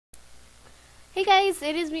Hey guys,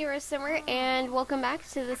 it is me, Summer, and welcome back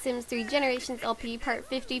to The Sims 3 Generations LP Part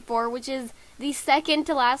 54, which is the second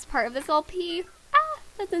to last part of this LP.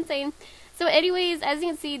 That's insane. So anyways, as you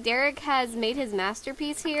can see, Derek has made his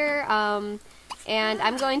masterpiece here, and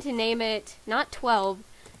I'm going to name it, not 12,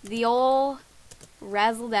 the old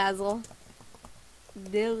Razzle Dazzle.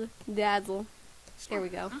 Dazzle. There we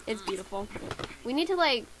go. It's beautiful. We need to,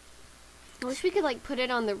 I wish we could, put it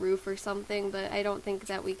on the roof or something, but I don't think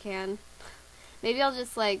that we can. Maybe I'll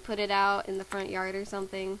just, put it out in the front yard or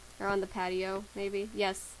something. Or on the patio, maybe.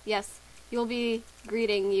 Yes, yes. You'll be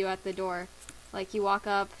greeting you at the door. You walk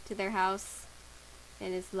up to their house,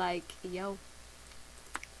 and it's like, yo.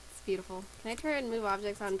 It's beautiful. Can I try and move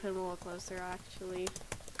objects on and put them a little closer, actually?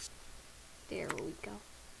 There we go.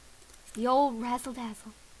 The old Razzle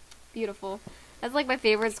Dazzle. Beautiful. That's, my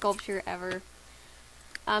favorite sculpture ever.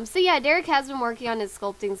 So yeah, Derek has been working on his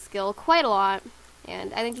sculpting skill quite a lot.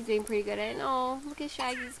 And I think he's doing pretty good at it. And oh, look at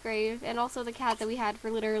Shaggy's grave. And also the cat that we had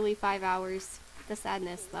for literally 5 hours. The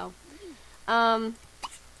sadness, though. Oh,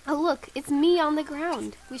 look. It's me on the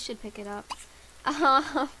ground. We should pick it up.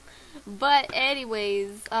 But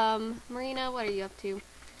anyways, Marina, what are you up to?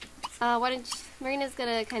 Marina's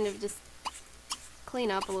gonna kind of just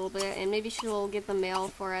clean up a little bit. And maybe she'll get the mail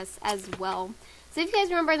for us as well. So if you guys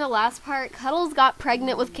remember in the last part, Cuddles got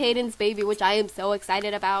pregnant with Caden's baby, which I am so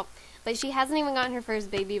excited about. But she hasn't even gotten her first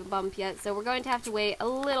baby bump yet, so we're going to have to wait a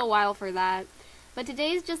little while for that. But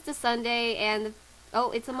today's just a Sunday, and oh,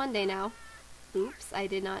 it's a Monday now. Oops, I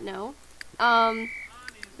did not know. The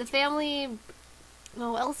family,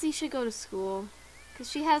 well, Elsie should go to school, because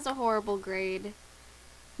she has a horrible grade.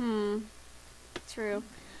 True.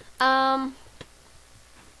 Yeah,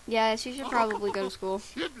 she should probably go to school.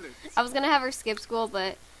 I was gonna have her skip school,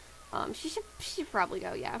 but, she should probably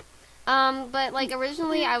go, yeah. But,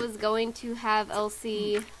 originally I was going to have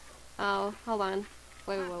Elsie, oh, hold on,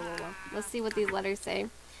 whoa, let's see what these letters say.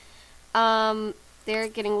 They're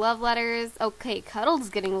getting love letters, okay, Cuddle's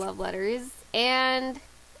getting love letters, and,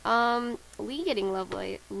 Lee getting love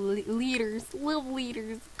leaders.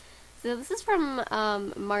 So this is from,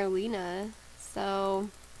 Marina, so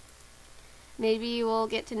maybe we'll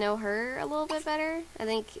get to know her a little bit better. I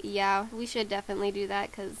think, yeah, we should definitely do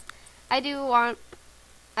that, because I do want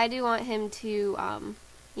him to,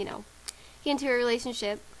 you know, get into a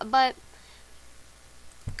relationship. But,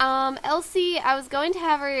 Elsie, I was going to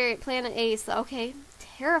have her plan okay,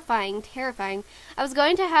 terrifying. I was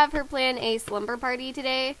going to have her plan a slumber party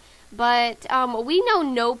today, but, we know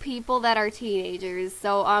no people that are teenagers,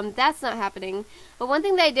 so, that's not happening. But one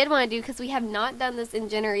thing that I did want to do, because we have not done this in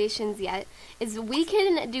Generations yet, is we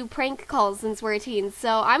can do prank calls since we're teens.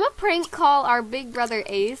 So I'm a prank call our big brother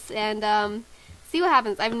Ace, and, see what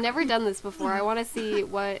happens. I've never done this before. I want to see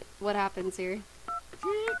what happens here.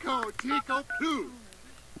 Tico, Plu.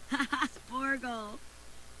 Sporgle.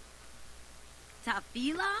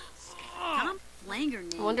 Tafila? Tom Flanger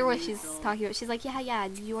name. I wonder what she's talking about. She's like, yeah,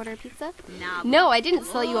 did you order a pizza? No, I didn't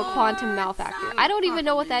sell you a quantum malfactor. I don't even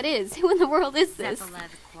know what that is. Who in the world is this?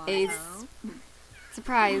 Ace.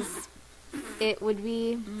 Surprise. It would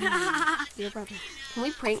be your brother. Can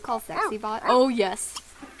we prank call SexyBot? Oh, yes.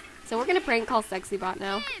 So we're gonna prank call SexyBot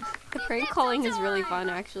now. The prank calling is really fun,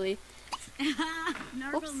 actually.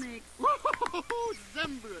 Oops.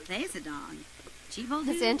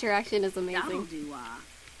 This interaction is amazing.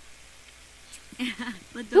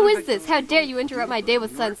 Who is this? How dare you interrupt my day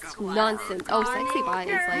with such nonsense? Oh,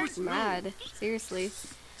 SexyBot is mad. Seriously.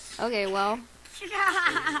 Okay, well.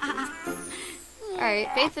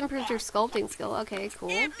 Alright, Faith improved her sculpting skill. Okay,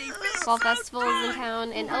 cool. Fall Festival is in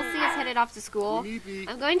town, and Elsie is headed off to school.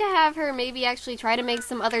 I'm going to have her maybe actually try to make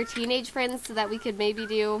some other teenage friends so that we could maybe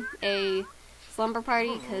do a slumber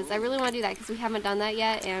party, because I really want to do that, because we haven't done that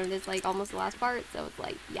yet, and it's, almost the last part, so it's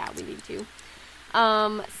yeah, we need to.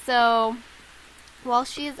 So, while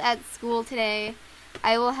she is at school today,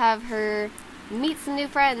 I will have her meet some new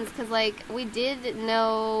friends, because, we did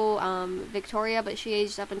know, Victoria, but she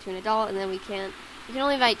aged up into an adult, and then we can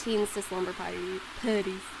only invite teens to slumber parties,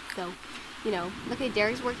 so, you know. Okay,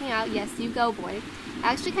 Derek's working out, yes, you go, boy.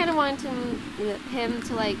 I actually kind of wanted him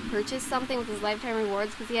to, purchase something with his lifetime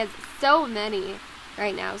rewards, because he has so many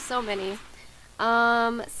right now, so many. So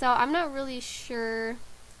I'm not really sure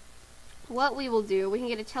what we will do. We can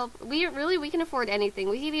get a we can afford anything.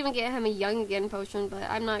 We could even get him a young again potion, but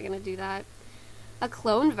I'm not gonna do that. A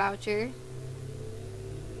clone voucher.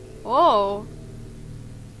 Oh.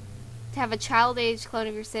 To have a child-age clone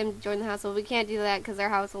of your sim join the household. We can't do that because our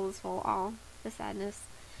household is full. Oh, the sadness.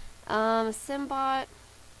 Simbot.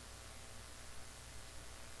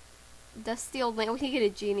 Dusty old lamp. We can get a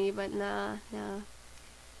genie, but nah.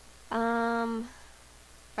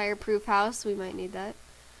 fireproof house. We might need that.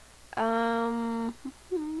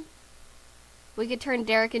 We could turn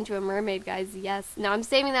Derek into a mermaid, guys. Yes. Now I'm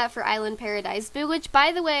saving that for Island Paradise, which,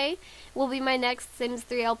 by the way, will be my next Sims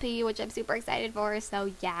 3 LP, which I'm super excited for.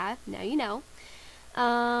 So yeah, now you know.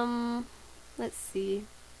 Let's see.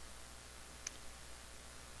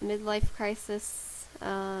 Midlife crisis.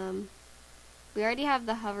 We already have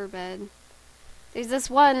the hover bed. There's this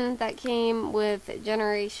one that came with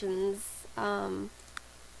Generations.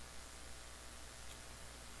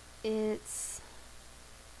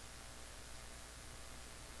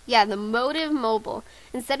 Yeah, the Motive Mobile.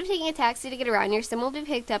 Instead of taking a taxi to get around, your sim will be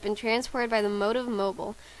picked up and transported by the Motive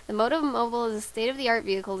Mobile. The Motive Mobile is a state-of-the-art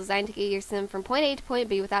vehicle designed to get your sim from point A to point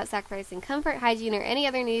B without sacrificing comfort, hygiene, or any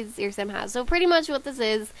other needs your sim has. So pretty much what this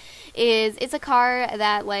is it's a car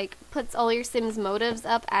that, like, puts all your sim's motives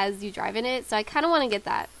up as you drive in it. So I kind of want to get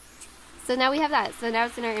that. So now we have that. So now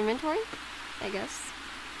it's in our inventory, I guess.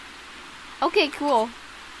 Okay, cool.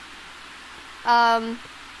 We're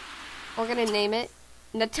gonna name it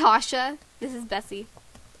Natasha. This is Bessie.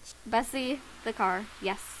 Bessie the car.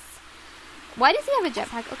 Yes. Why does he have a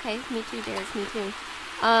jetpack? Okay, me too, Derek. Me too.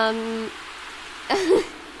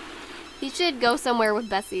 He should go somewhere with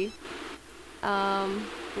Bessie.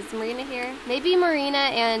 Is Marina here? Maybe Marina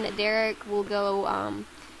and Derek will go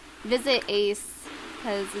visit Ace,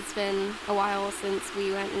 because it's been a while since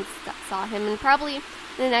we went and saw him, and probably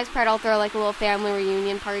in the next part I'll throw like a little family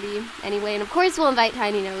reunion party anyway, and of course we'll invite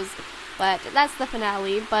Tiny Nose. But that's the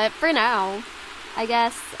finale. But for now, I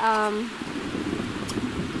guess, I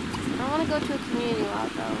want to go to a community lot,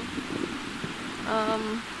 though.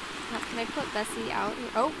 Can I put Bessie out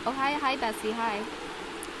here? Oh, hi, Bessie, hi.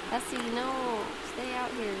 Bessie, no, stay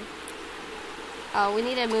out here. Oh, we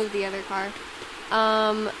need to move the other car.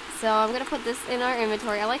 So I'm going to put this in our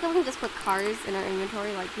inventory. I like how we can just put cars in our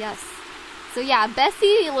inventory, like, yes. So yeah,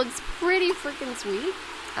 Bessie looks pretty freaking sweet,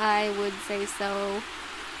 I would say so.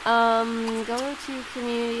 Go to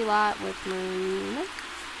community lot with Marina.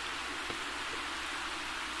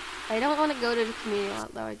 I don't want to go to the community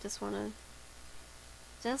lot though. I just want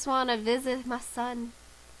to visit my son.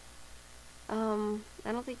 I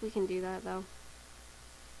don't think we can do that though.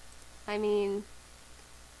 I mean,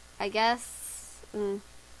 I guess. Oh,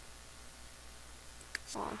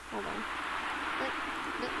 hold on.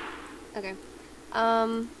 Okay.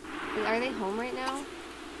 Are they home right now?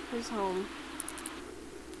 Who's home?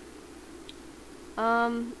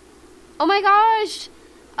 Oh my gosh!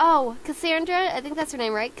 Oh, Cassandra, I think that's her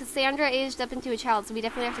name, right? Cassandra aged up into a child, so we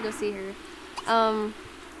definitely have to go see her.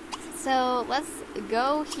 So let's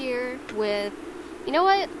go here with, you know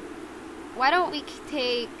what? Why don't we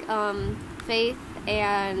take, Faith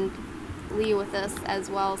and Lee with us as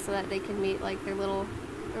well, so that they can meet, like, their little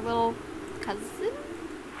cousin?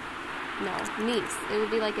 No, niece. It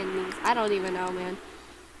would be like a niece. I don't even know, man.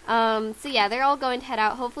 So yeah, they're all going to head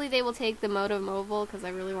out. Hopefully they will take the Motive Mobile, because I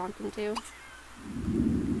really want them to.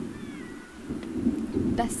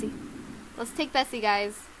 Bessie. Let's take Bessie,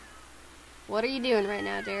 guys. What are you doing right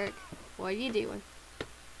now, Derek? What are you doing?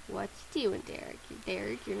 What you doing, Derek?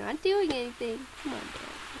 Derek, you're not doing anything. Come on,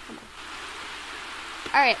 Derek. Come on.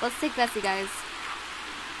 Alright, let's take Bessie, guys.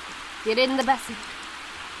 Get in the Bessie.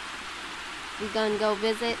 We gonna go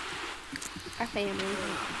visit our family.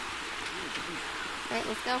 Alright,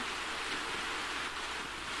 let's go.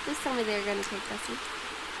 Please tell me they're gonna take Bessie.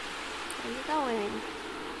 Where are you going?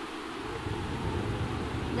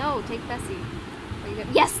 No, take Bessie. Where are you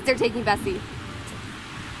going? Yes, they're taking Bessie.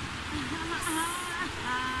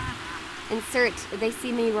 Insert. They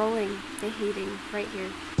see me rolling. They hating right here.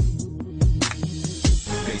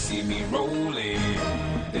 They see me rolling.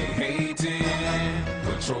 They hating.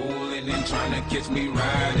 Patrolling and trying to catch me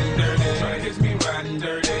riding dirty. Trying to catch me riding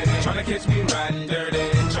dirty. Trying to catch me riding dirty.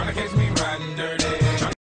 Trying to catch me riding dirty.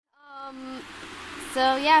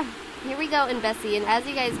 So yeah, here we go in Bessie, and as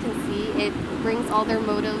you guys can see, it brings all their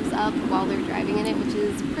motives up while they're driving in it, which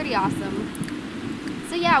is pretty awesome.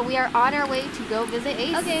 So yeah, we are on our way to go visit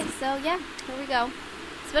Ace. Okay, so yeah, here we go.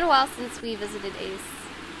 It's been a while since we visited Ace.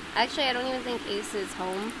 Actually, I don't even think Ace is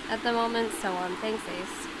home at the moment, so thanks,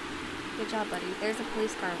 Ace. Good job, buddy. There's a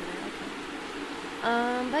police car over there.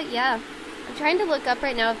 Okay. But yeah, I'm trying to look up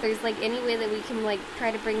right now if there's like any way that we can like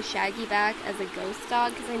try to bring Shaggy back as a ghost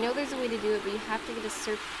dog, because I know there's a way to do it, but you have to get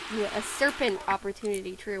a serpent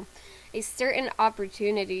opportunity. True, a certain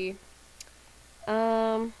opportunity.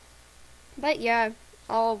 But yeah,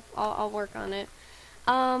 I'll work on it.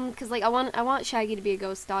 Cause like I want Shaggy to be a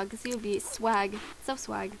ghost dog, cause he would be swag, so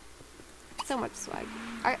swag, so much swag.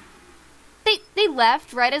 They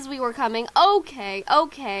left right as we were coming. Okay.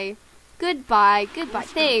 Goodbye.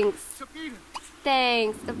 Thanks.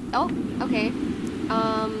 Thanks. Oh, okay.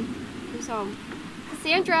 Who's home?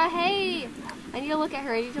 Cassandra, hey! I need to look at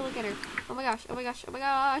her. I need to look at her. Oh my gosh, oh my gosh, oh my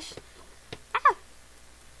gosh. Ah!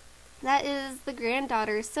 That is the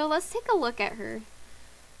granddaughter. So let's take a look at her.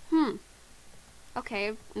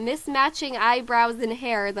 Okay. Mismatching eyebrows and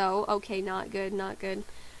hair, though. Okay, not good, not good.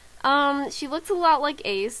 She looks a lot like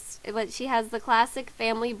Ace, but she has the classic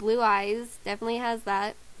family blue eyes. Definitely has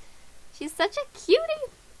that. She's such a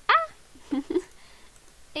cutie! Ah!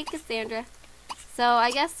 Hey, Cassandra. So,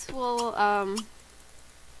 I guess we'll,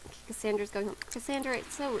 Cassandra's going home. Cassandra,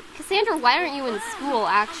 Cassandra, why aren't you in school,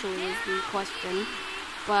 actually, is the question.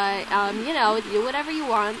 But, you know, do whatever you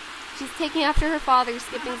want. She's taking after her father,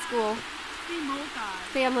 skipping school.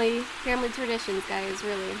 Family traditions, guys,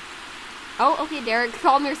 really. Oh, okay, Derek,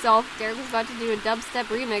 calm yourself. Derek was about to do a dubstep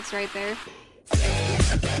remix right there.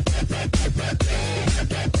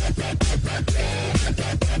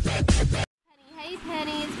 Penny, hey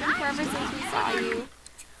Penny, it's been forever since we saw you.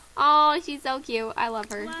 Oh, she's so cute. I love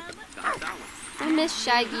her. I miss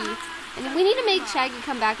Shaggy. And we need to make Shaggy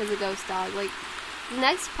come back as a ghost dog. Like, the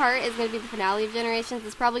next part is going to be the finale of Generations.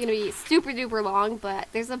 It's probably going to be super duper long, but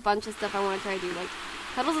there's a bunch of stuff I want to try to do. Like,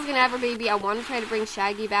 Cuddles is going to have her baby. I want to try to bring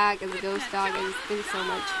Shaggy back as a ghost dog. I just think so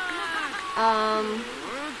much.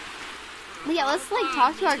 But yeah, let's, like,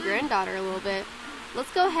 talk to our granddaughter a little bit.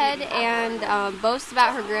 Let's go ahead and boast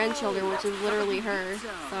about her grandchildren, which is literally her.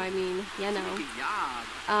 So, I mean, you know.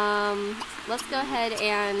 Let's go ahead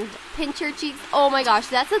and pinch her cheeks. Oh my gosh,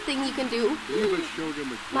 that's a thing you can do.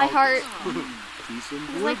 My heart. He's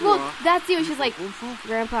like, look, that's you. She's like,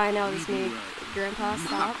 Grandpa, I know it's me. Grandpa,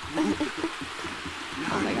 stop.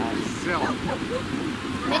 Oh my gosh.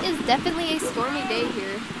 It is definitely a stormy day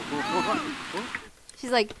here.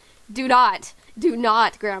 She's like, do not,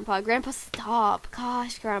 Grandpa. Grandpa, stop.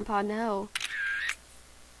 Gosh, Grandpa, no.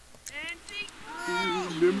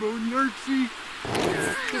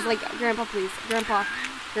 She's like, Grandpa, please. Grandpa,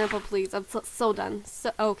 please. I'm so done.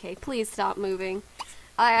 So, okay, please stop moving.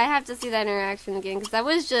 I have to see that interaction again, because that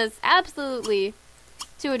was just absolutely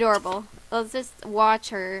too adorable. Let's just watch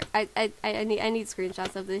her. I need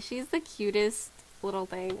screenshots of this. She's the cutest little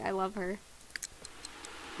thing. I love her.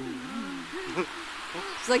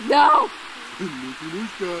 She's like, no!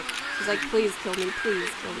 She's like, please kill me,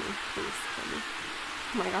 please kill me, please kill me.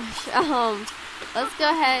 Oh my gosh. Let's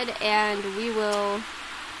go ahead and we will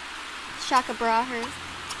shaka bra her.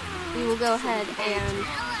 We will go ahead and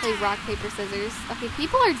play rock, paper, scissors. Okay,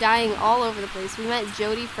 people are dying all over the place. We met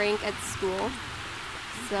Jody Frank at school.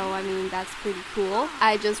 So, I mean, that's pretty cool.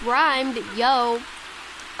 I just rhymed. Yo.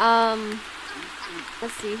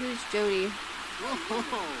 Let's see, who's Jody?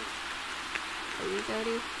 Are you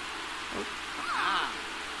Jody? Oh.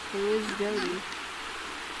 Who is Jody?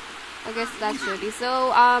 I guess that's Jody.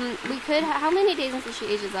 So, we could, how many days until she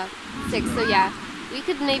ages up? 6, so yeah. We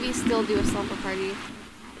could maybe still do a slumber party.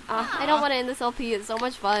 I don't want to end this LP, it's so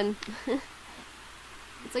much fun.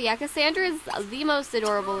 So yeah, Cassandra is the most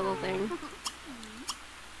adorable little thing.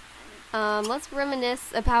 Let's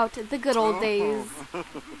reminisce about the good old days.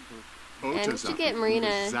 And we should get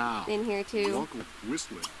Marina in here too.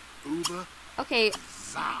 Okay,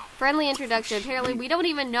 friendly introduction. Apparently we don't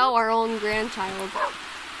even know our own grandchild.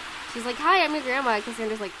 She's like, hi, I'm your grandma.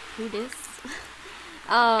 Cassandra's like, who this?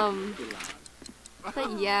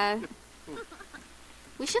 But yeah.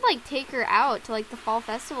 We should, like, take her out to, like, the fall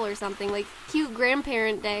festival or something. Like, cute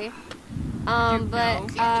grandparent day.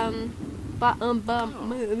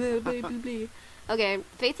 Okay,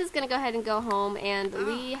 Faith is gonna go ahead and go home, and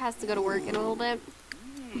Lee has to go to work in a little bit.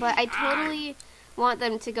 But I totally want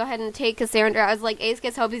them to go ahead and take Cassandra. I was like, Ace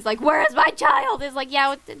gets home, he's like, where is my child? It's like,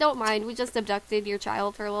 yeah, don't mind. We just abducted your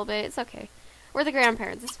child for a little bit. It's okay. We're the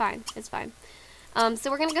grandparents. It's fine. It's fine.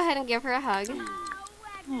 So we're gonna go ahead and give her a hug.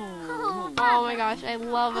 Oh my gosh, I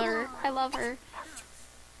love her. I love her.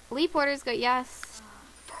 Lee Porter's good. Yes.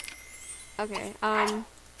 Okay,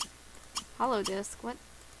 hollow disc. What?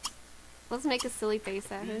 Let's make a silly face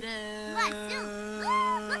at her.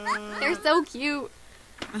 They're so cute.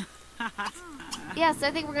 Yeah, so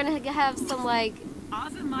I think we're gonna have some, like...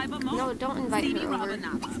 No, don't invite her over.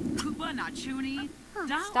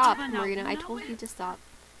 Stop, Marina. I told you to stop.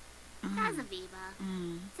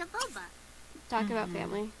 Talk about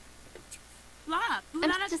family. I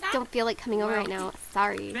just don't feel like coming over right now.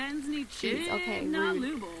 Sorry. Jeez, okay,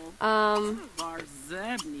 rude.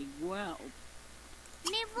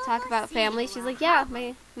 Talk about family. She's like, yeah,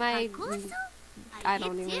 my I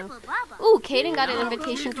don't even know. Ooh, Kaden got an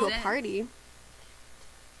invitation to a party.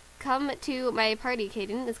 Come to my party,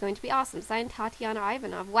 Kaden. It's going to be awesome. Signed, Tatiana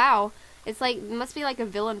Ivanov. Wow. It's like, it must be like a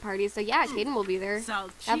villain party, so yeah, Caden will be there.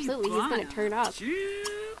 Absolutely, he's gonna turn up.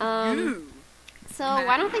 So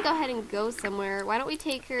why don't we go ahead and go somewhere? Why don't we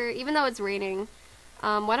take her, even though it's raining,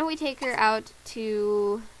 why don't we take her out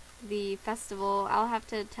to the festival? I'll have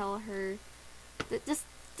to tell her, just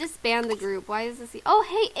disband the group. Why is this? Oh,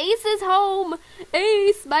 hey, Ace is home!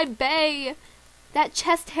 Ace, my bae! That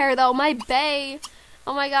chest hair, though, my bae!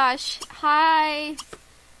 Oh my gosh. Hi!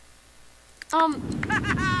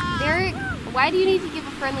 Derek, why do you need to give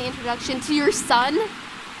a friendly introduction to your son?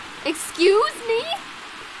 Excuse me?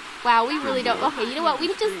 Wow, we really don't. Okay, you know what? We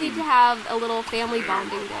just need to have a little family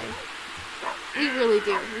bonding day. We really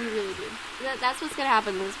do. We really do. That's what's going to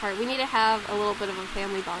happen in this part. We need to have a little bit of a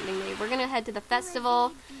family bonding day. We're going to head to the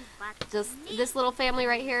festival. Just this little family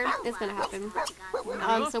right here is going to happen.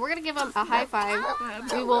 So we're going to give them a high five.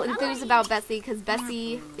 We will enthuse about Bessie because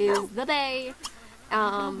Bessie is the bae.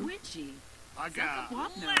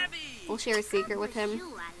 We'll share a secret with him.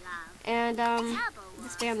 And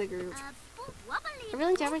disband the group. I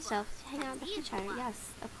really enjoy myself. Hang out with the chat.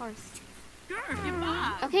 Yes, of course.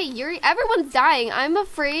 Okay, everyone's dying. I'm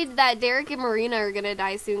afraid that Derek and Marina are gonna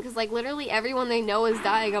die soon because, like, literally everyone they know is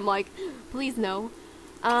dying. I'm like, please no.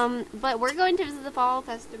 But we're going to visit the fall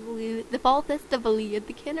festival at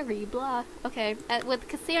the Cannery. Blah. Okay, with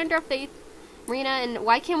Cassandra, Faith, Marina, and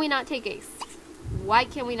why can we not take Ace? Why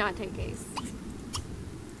can we not take Ace?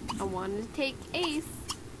 I wanted to take Ace.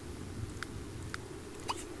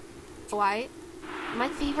 Why? My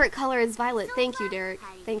favorite color is violet. Thank you, Derek.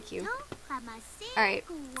 Thank you. Alright,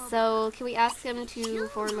 so can we ask him to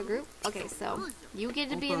form a group? Okay, so you get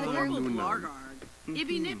to be in the group. We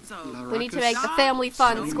need to make the family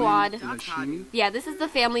fun squad. Yeah, this is the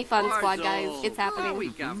family fun squad, guys. It's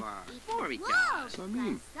happening.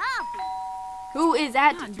 Who is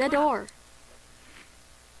at the door?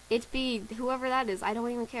 It be whoever that is. I don't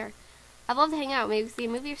even care. I'd love to hang out, maybe see a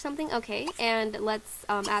movie or something. Okay, and let's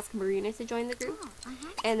ask Marina to join the group.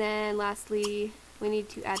 And then lastly, we need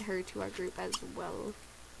to add her to our group as well,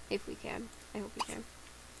 if we can. I hope we can.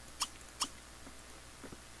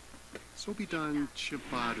 So be done,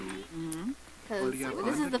 Chibaru. Because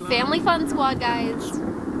this is the family fun squad, guys.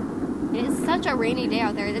 It is such a rainy day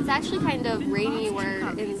out there. It's actually kind of rainy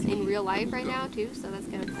in real life right now, too, so that's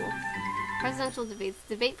kind of cool. Presidential debates.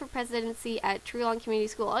 Debate for presidency at Trulon Community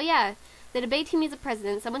School. Oh yeah, the debate team needs a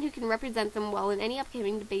president, someone who can represent them well in any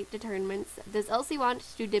upcoming debate tournaments. Does Elsie want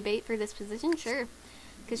to debate for this position? Sure,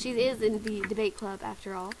 because she is in the debate club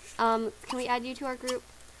after all. Can we add you to our group?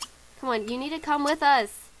 Come on, you need to come with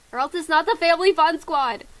us, or else it's not the family fun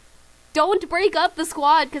squad. Don't break up the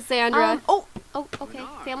squad, Cassandra. Oh, okay.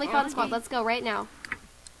 Family fun squad. Let's go right now.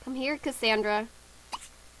 Come here, Cassandra.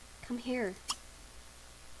 Come here.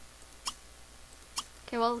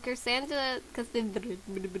 Okay, well, Cassandra is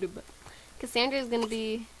gonna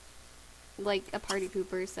be like a party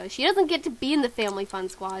pooper, so she doesn't get to be in the family fun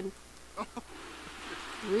squad.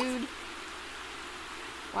 Rude.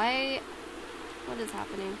 Why? What is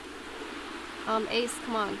happening? Ace,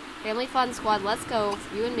 come on. Family fun squad, let's go.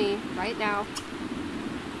 You and me, right now.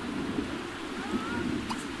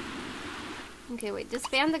 Okay, wait,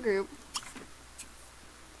 disband the group.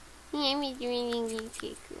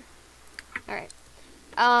 Alright.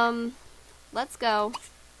 Let's go.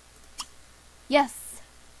 Yes.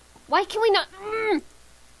 Why can we not?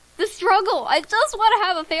 The struggle. I just want to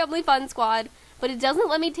have a family fun squad, but it doesn't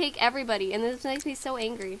let me take everybody, and this makes me so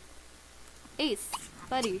angry. Ace,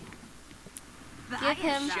 buddy. Give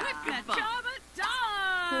him.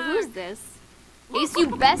 Who's this? Ace,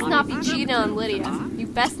 you best not be cheating on Lydia. You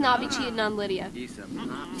best not be cheating on Lydia.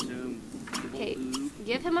 Okay,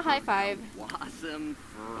 give him a high five.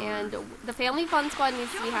 And the family fun squad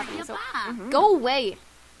needs to be happening, so go away.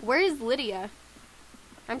 Where is Lydia?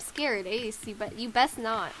 I'm scared, Ace. You best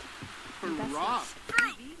not. You best not.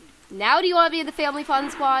 Now do you want to be in the family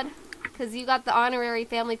fun squad? Because you got the honorary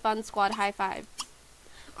family fun squad high five.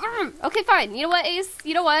 Okay, fine. You know what, Ace?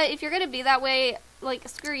 You know what? If you're going to be that way, like,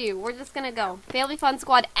 screw you. We're just going to go. Family fun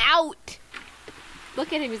squad out!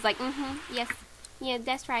 Look at him. He's like, yes. Yeah,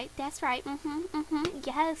 that's right. That's right.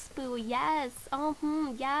 Yes, boo. Yes.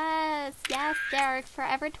 Yes. Yes, Derek.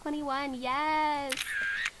 Forever 21. Yes.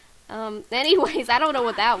 Anyways, I don't know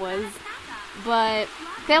what that was. But,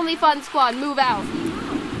 family fun squad, move out.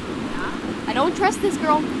 I don't trust this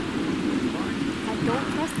girl. I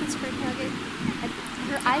don't trust this freak nugget.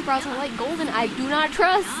 Her eyebrows are like golden. I do not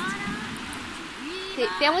trust. Okay,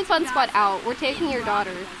 family fun squad out. We're taking your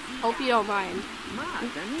daughter. Hope you don't mind.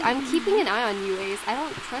 I'm keeping an eye on you, Ace. I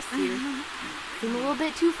don't trust you. Seem a little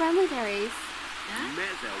bit too friendly there, Ace.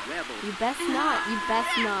 You best not. You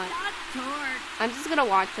best not. Torque. I'm just gonna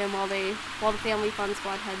watch them while the Family Fun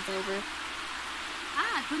Squad heads over.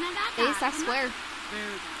 Ace, I swear.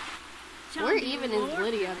 Where even is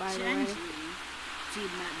Lydia, by the way?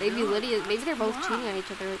 Maybe they're both cheating on each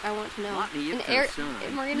other. I want to know.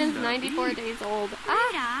 And Marina's 94 days old.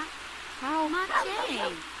 Ah! How?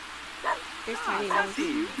 There's Tiny though.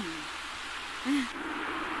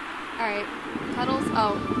 Alright. Cuddles.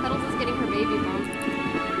 Oh, Cuddles is getting her baby bump.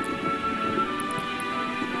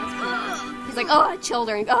 He's like, oh,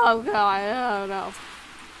 children. Oh, God. Oh,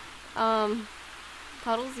 no.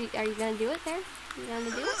 Cuddles, are you gonna do it there? You gonna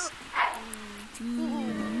do it?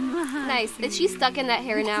 Nice. Is she stuck in that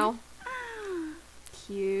hair now?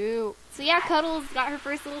 Cute. So yeah, Cuddles got her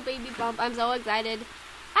first little baby bump. I'm so excited.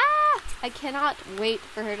 Ah! I cannot wait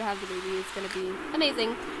for her to have the baby. It's gonna be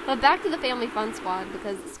amazing. But back to the Family Fun Squad,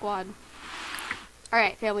 because squad.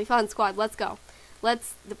 Alright, Family Fun Squad, let's go.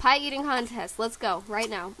 The pie eating contest. Let's go. Right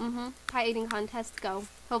now. Pie eating contest, go.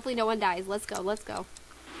 Hopefully no one dies. Let's go. Let's go.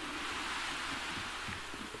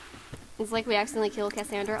 It's like we accidentally kill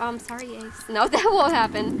Cassandra. I'm sorry, Ace. No, that won't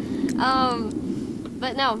happen.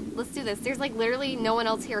 But no, let's do this. There's like literally no one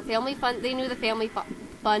else here. Family Fun, they knew the Family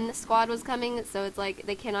Fun Squad was coming, so it's like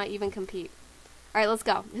they cannot even compete. Alright, let's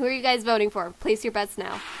go. Who are you guys voting for? Place your bets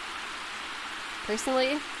now.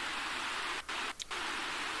 Personally,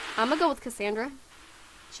 I'm gonna go with Cassandra.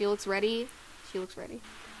 She looks ready. She looks ready.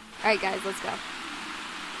 Alright, guys, let's go.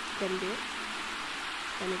 Gonna do it.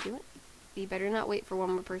 Gonna do it. You better not wait for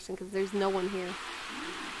one more person, because there's no one here.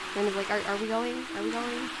 Kind of like, are we going? Are we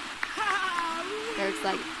going? Derek's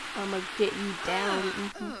like, I'm gonna get you down.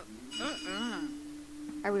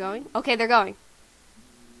 Are we going? Okay, they're going.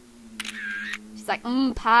 She's like,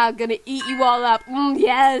 Pa, gonna eat you all up.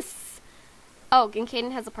 Yes! Oh, and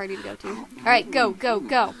Caden has a party to go to. Alright, go, go,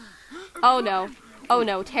 go. Oh no. Oh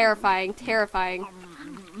no, terrifying, terrifying.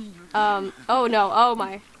 Oh no, oh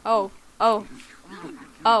my. Oh.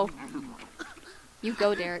 You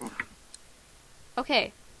go, Derek.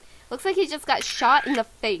 Okay. Looks like he just got shot in the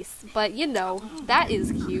face, but you know, that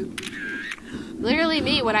is cute. Literally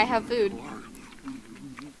me when I have food.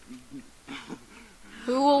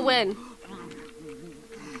 Who will win?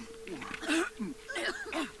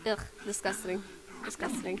 Ugh, disgusting.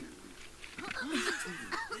 Disgusting.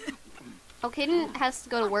 Oh, Caden has to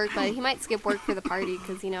go to work, but he might skip work for the party,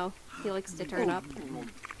 because, you know, he likes to turn up.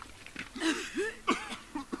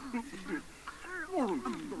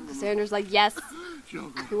 Cassandra's like, yes.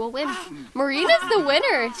 Who will win? Marina's the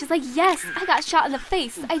winner. She's like, yes, I got shot in the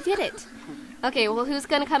face. I did it. Okay, well, who's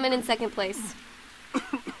gonna come in second place?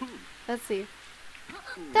 Let's see.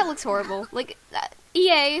 That looks horrible. Like,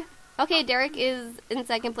 EA. Okay, Derek is in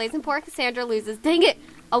second place, and poor Cassandra loses. Dang it.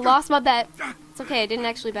 I lost my bet. It's okay, I didn't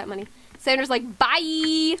actually bet money. Cassandra's like,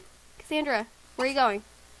 bye. Cassandra, where are you going?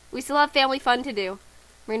 We still have family fun to do.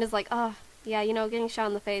 Marina's like, oh, yeah, you know, getting shot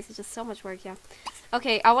in the face is just so much work, yeah.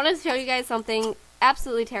 Okay, I wanted to show you guys something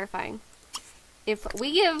absolutely terrifying. If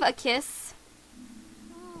we give a kiss,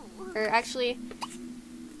 or actually,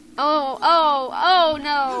 oh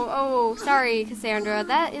no, oh, sorry, Cassandra,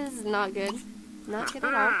 that is not good. Not good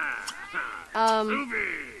at all.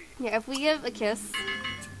 Yeah, if we give a kiss,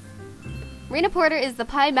 Marina Porter is the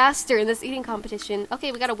pie master in this eating competition.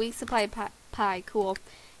 Okay, we got a week supply of pie, cool.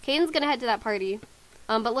 Caden's gonna head to that party.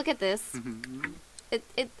 But look at this.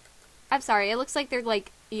 I'm sorry, it looks like they're,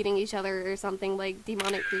 like, eating each other or something, like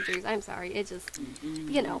demonic creatures. I'm sorry, it just,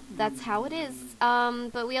 you know, that's how it is.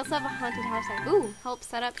 But we also have a haunted house. Ooh, help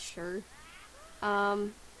set up, sure.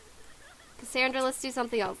 Cassandra, let's do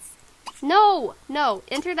something else. No! No!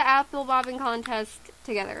 Enter the apple bobbing contest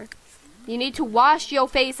together. You need to wash your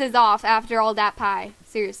faces off after all that pie.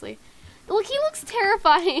 Seriously. Look, he looks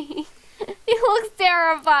terrifying. He looks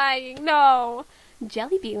terrifying. No.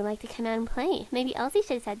 Jellybean would like to come out and play. Maybe Elsie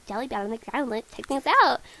should have said Jellybean on the ground. Let's check things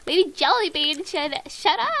out. Maybe Jellybean should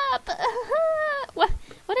shut up.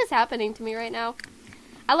 What is happening to me right now?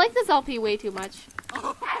 I like this LP way too much.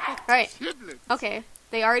 Alright. Okay.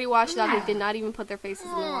 They already washed up. They did not even put their faces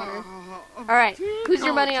in the water. Alright. Who's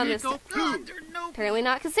your money on this? Apparently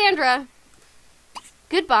not Cassandra.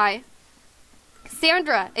 Goodbye.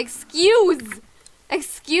 Cassandra, excuse.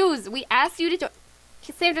 Excuse. We asked you to join.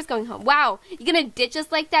 Cassandra's going home. Wow. You gonna ditch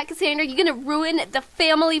us like that, Cassandra? You gonna ruin the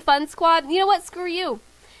family fun squad? You know what? Screw you.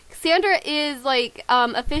 Cassandra is, like,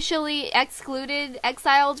 officially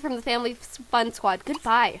exiled from the family fun squad.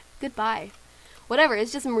 Goodbye. Goodbye. Whatever.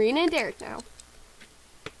 It's just Marina and Derek now.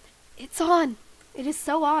 It's on. It is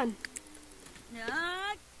so on.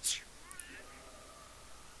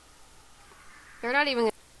 They're not even...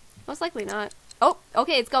 Most likely not. Oh,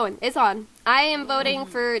 okay, it's going. It's on. I am voting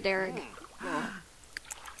for Derek.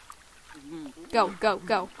 Go, go,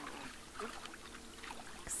 go.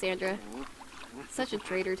 Cassandra. Such a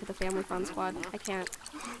traitor to the Family Fun Squad. I can't.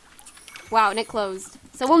 Wow, and it closed.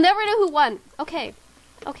 So we'll never know who won. Okay.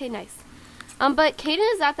 Okay, nice. But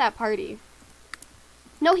Caden is at that party.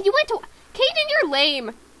 No, he went to... Caden, you're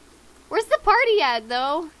lame! Where's the party at,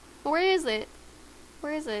 though? Where is it?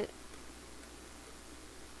 Where is it?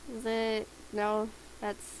 Is it... No,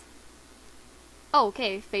 that's... Oh,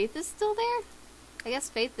 okay. Faith is still there? I guess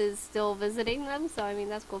Faith is still visiting them, so I mean,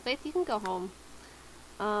 that's cool. Faith, you can go home.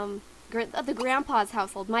 The grandpa's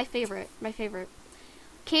household. My favorite. My favorite.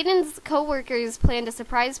 Caden's co-workers planned a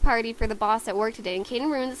surprise party for the boss at work today, and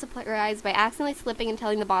Caden ruined the surprise by accidentally slipping and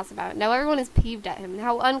telling the boss about it. Now everyone is peeved at him.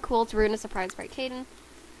 How uncool to ruin a surprise party.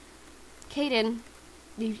 Caden.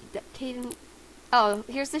 Oh,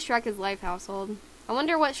 here's the Shrek is Life household. I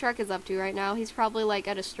wonder what Shrek is up to right now. He's probably like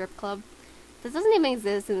at a strip club. This doesn't even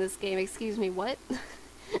exist in this game. Excuse me, what?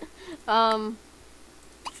 What?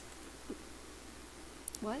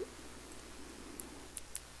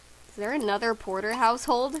 Is there another Porter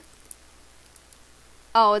household?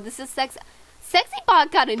 Oh, this is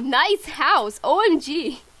SexyBot got a nice house.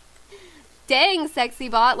 OMG. Dang,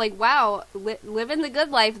 SexyBot. Like, wow. Living the good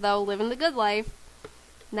life, though. Living the good life.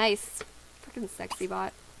 Nice. Freaking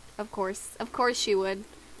SexyBot. Of course. Of course she would.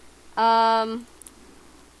 Oh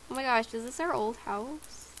my gosh, is this our old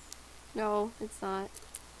house? No, it's not.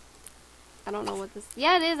 I don't know what this...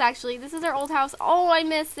 Yeah, it is, actually. This is our old house. Oh, I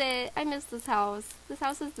miss it. I miss this house. This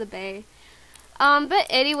house is the bay. But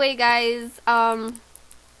anyway, guys, Shrek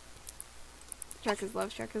is love,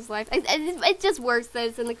 Shrek is life. It just works that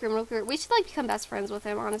it's in the criminal court. We should, like, become best friends with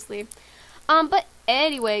him, honestly. But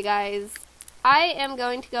anyway, guys, I am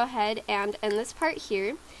going to go ahead and end this part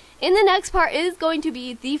here. In the next part is going to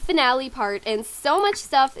be the finale part, and so much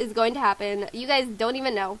stuff is going to happen. You guys don't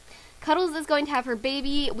even know. Cuddles is going to have her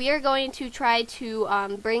baby. We are going to try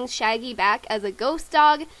to bring Shaggy back as a ghost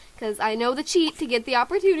dog, because I know the cheat to get the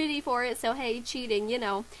opportunity for it, so hey, cheating, you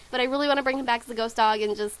know. But I really want to bring him back as a ghost dog,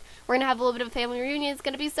 and just, we're going to have a little bit of a family reunion. It's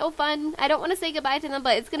going to be so fun. I don't want to say goodbye to them,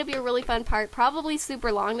 but it's going to be a really fun part, probably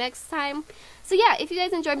super long next time. So yeah, if you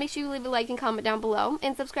guys enjoyed, make sure you leave a like and comment down below,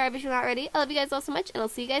 and subscribe if you're not already. I love you guys all so much, and I'll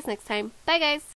see you guys next time. Bye, guys!